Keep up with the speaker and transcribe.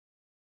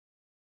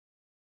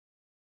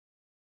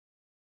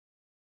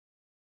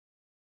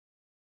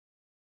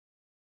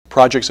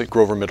Projects at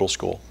Grover Middle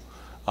School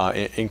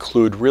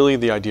include really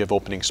the idea of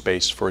opening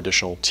space for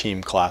additional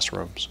team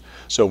classrooms.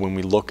 So when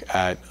we look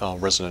at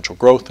residential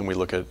growth and we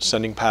look at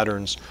sending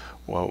patterns,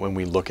 when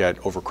we look at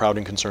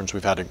overcrowding concerns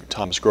we've had at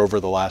Thomas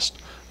Grover the last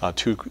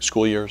 2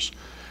 school years,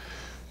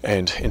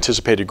 and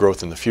anticipated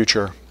growth in the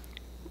future,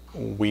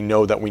 we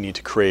know that we need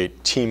to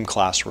create team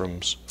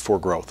classrooms for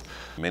growth.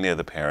 Many of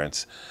the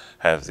parents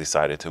have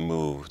decided to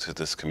move to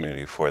this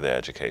community for their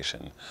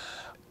education.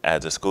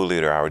 As a school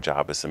leader, our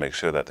job is to make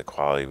sure that the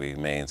quality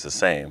remains the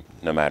same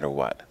no matter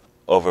what.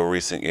 Over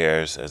recent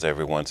years, as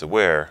everyone's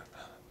aware,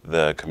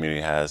 the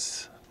community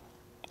has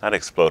not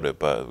exploded,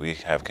 but we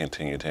have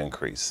continued to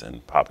increase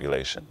in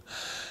population.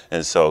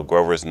 And so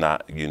Grover is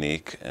not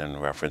unique in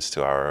reference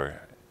to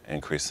our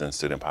increase in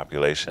student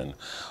population.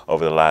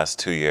 Over the last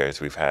 2 years,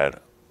 we've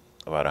had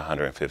about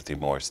 150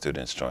 more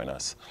students join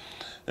us.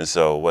 And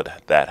so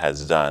what that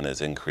has done is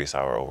increase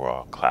our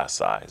overall class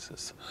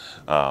sizes.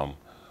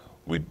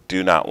 We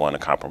do not want to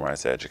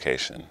compromise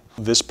education.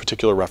 This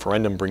particular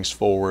referendum brings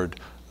forward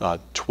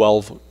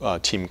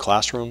 12 team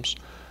classrooms,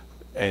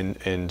 and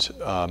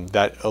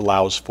that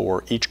allows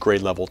for each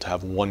grade level to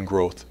have 1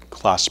 growth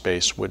class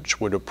space, which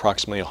would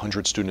approximately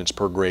 100 students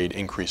per grade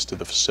increase to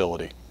the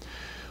facility.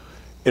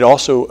 It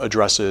also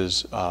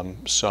addresses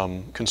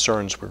some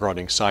concerns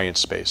regarding science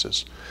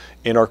spaces.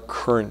 In our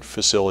current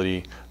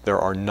facility, there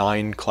are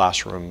 9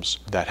 classrooms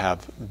that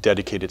have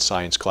dedicated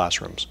science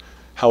classrooms.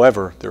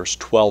 However, there's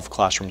 12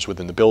 classrooms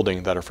within the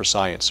building that are for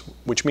science,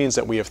 which means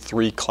that we have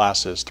 3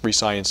 classes, 3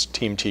 science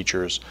team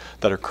teachers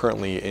that are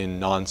currently in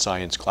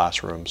non-science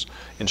classrooms,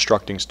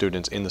 instructing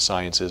students in the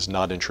sciences,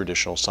 not in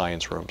traditional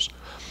science rooms.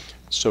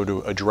 So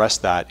to address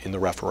that in the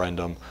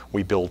referendum,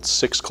 we built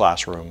 6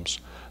 classrooms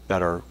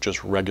that are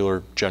just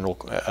regular general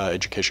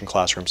education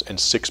classrooms and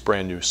 6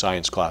 brand new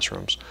science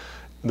classrooms.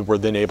 We're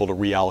then able to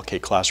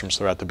reallocate classrooms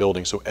throughout the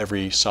building, so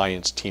every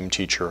science team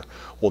teacher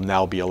will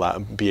now be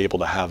able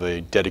to have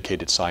a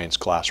dedicated science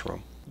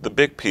classroom. The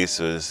big piece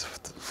is,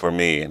 for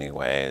me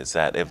anyway, is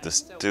that if the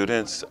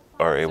students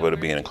are able to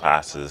be in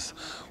classes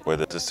where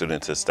the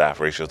student to staff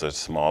ratios are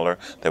smaller,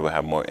 they will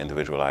have more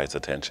individualized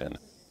attention.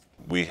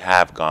 We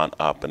have gone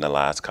up in the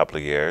last couple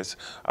of years.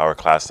 Our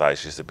class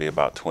size used to be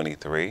about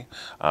 23.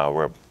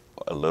 We're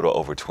a little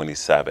over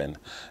 27.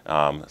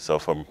 So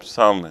for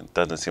some, it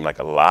doesn't seem like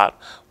a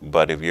lot,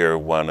 but if you're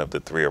one of the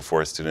 3 or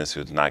 4 students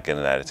who's not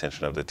getting that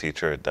attention of the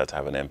teacher, it does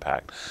have an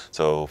impact.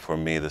 So for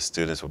me, the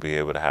students will be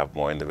able to have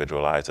more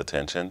individualized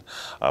attention.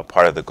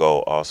 Part of the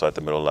goal also at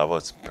the middle level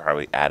is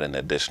probably add an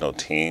additional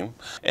team,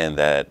 and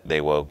that they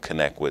will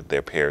connect with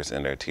their peers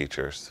and their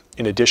teachers.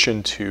 In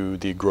addition to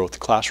the growth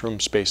classroom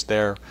space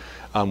there,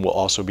 we'll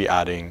also be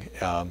adding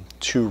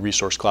 2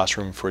 resource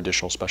classrooms for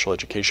additional special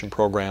education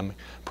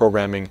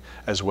programming,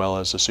 as well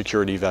as a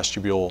security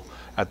vestibule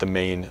at the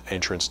main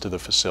entrance to the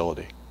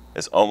facility.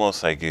 It's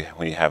almost like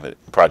when you have a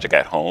project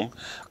at home,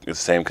 the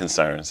same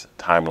concerns: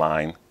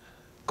 timeline,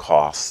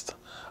 cost,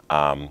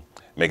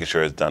 making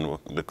sure it's done,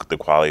 the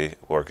quality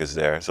work is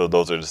there. So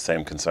those are the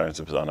same concerns,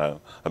 but on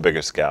a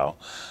bigger scale.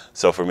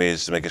 So for me,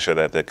 it's just making sure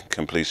that the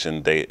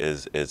completion date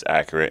is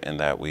accurate and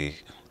that we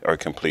are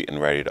complete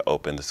and ready to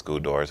open the school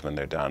doors when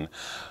they're done.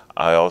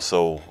 I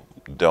also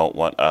don't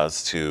want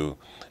us to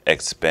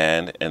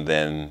expand and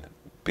then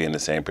be in the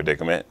same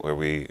predicament where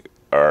we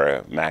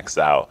are maxed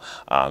out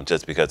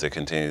just because there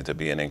continues to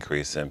be an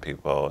increase in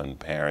people and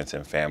parents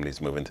and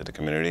families moving to the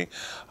community.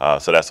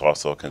 So that's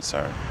also a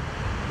concern.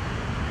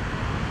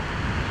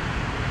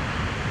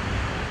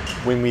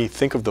 When we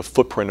think of the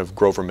footprint of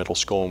Grover Middle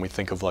School and we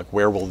think of like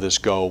where will this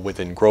go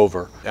within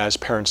Grover, as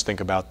parents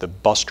think about the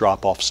bus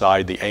drop-off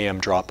side, the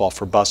AM drop-off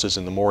for buses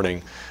in the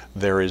morning,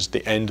 there is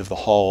the end of the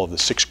hall of the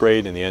 6th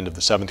grade and the end of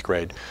the 7th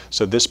grade.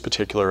 So this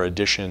particular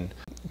addition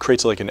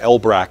creates like an L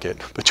bracket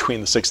between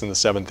the 6th and the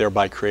 7th,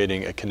 thereby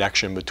creating a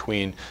connection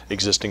between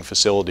existing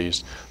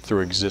facilities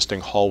through existing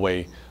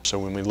hallway. So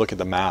when we look at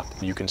the map,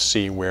 you can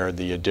see where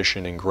the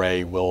addition in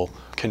gray will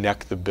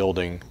connect the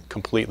building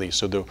completely.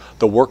 So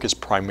the work is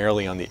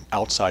primarily on the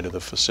outside of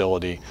the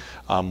facility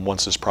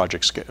once this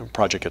project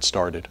gets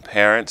started.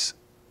 Parents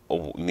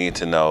need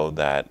to know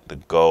that the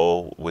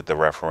goal with the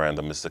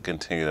referendum is to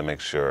continue to make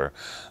sure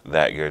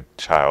that your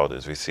child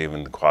is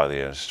receiving the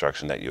quality of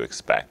instruction that you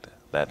expect.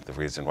 That's the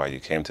reason why you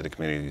came to the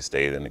community, you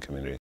stayed in the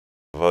community.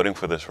 Voting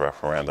for this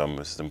referendum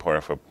is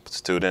important for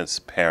students,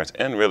 parents,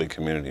 and really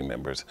community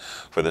members.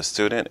 For the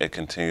student, it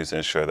continues to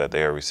ensure that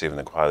they are receiving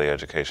the quality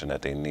education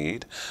that they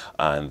need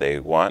and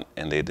they want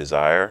and they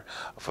desire.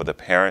 For the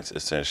parents,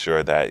 it's to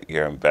ensure that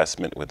your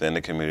investment within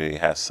the community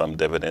has some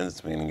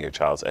dividends, meaning your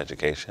child's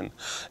education.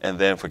 And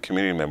then for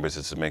community members,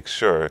 it's to make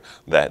sure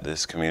that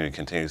this community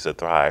continues to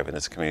thrive and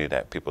it's a community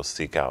that people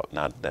seek out,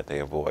 not that they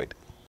avoid.